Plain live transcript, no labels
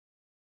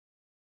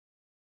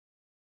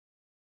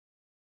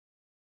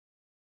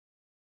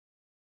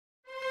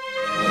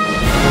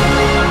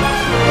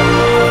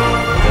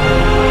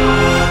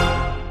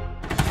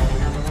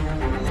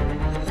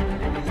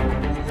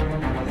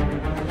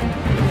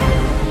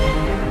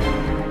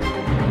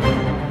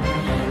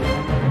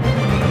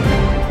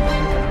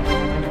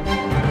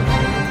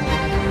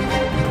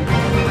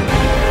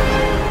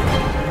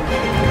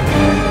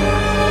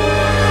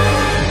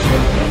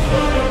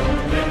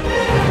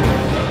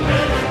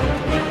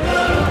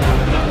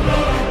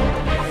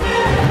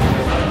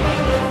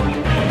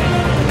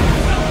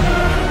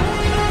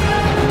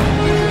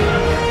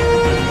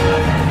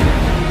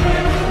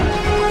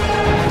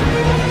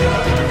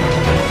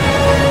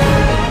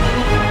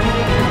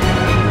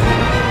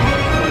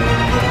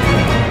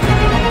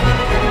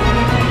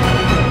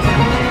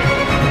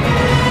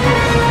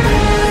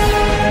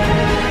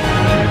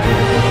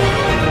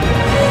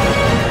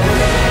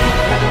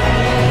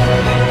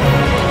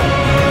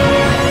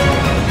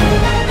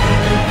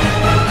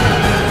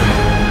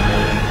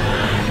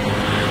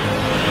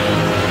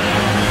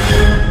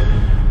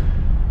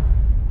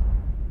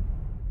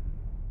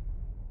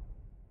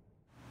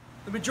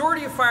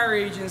fire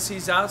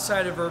agencies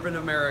outside of urban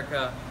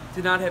America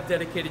do not have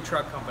dedicated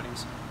truck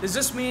companies. Does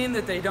this mean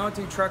that they don't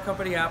do truck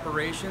company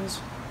operations?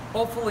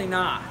 Hopefully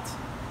not.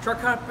 Truck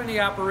company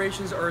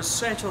operations are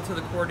essential to the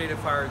coordinated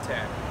fire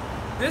attack.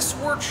 This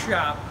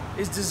workshop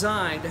is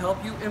designed to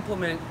help you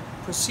implement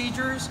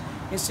procedures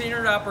and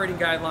standard operating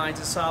guidelines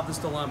to solve this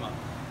dilemma.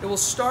 It will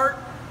start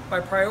by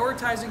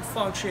prioritizing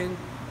function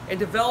and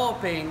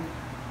developing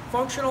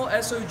functional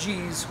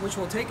SOGs which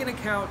will take into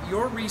account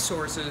your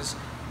resources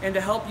and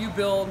to help you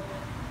build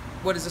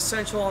what is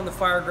essential on the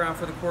fire ground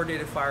for the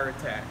coordinated fire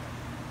attack.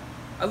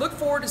 I look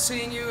forward to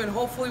seeing you, and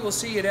hopefully we'll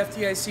see you at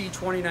FDIC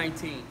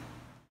 2019.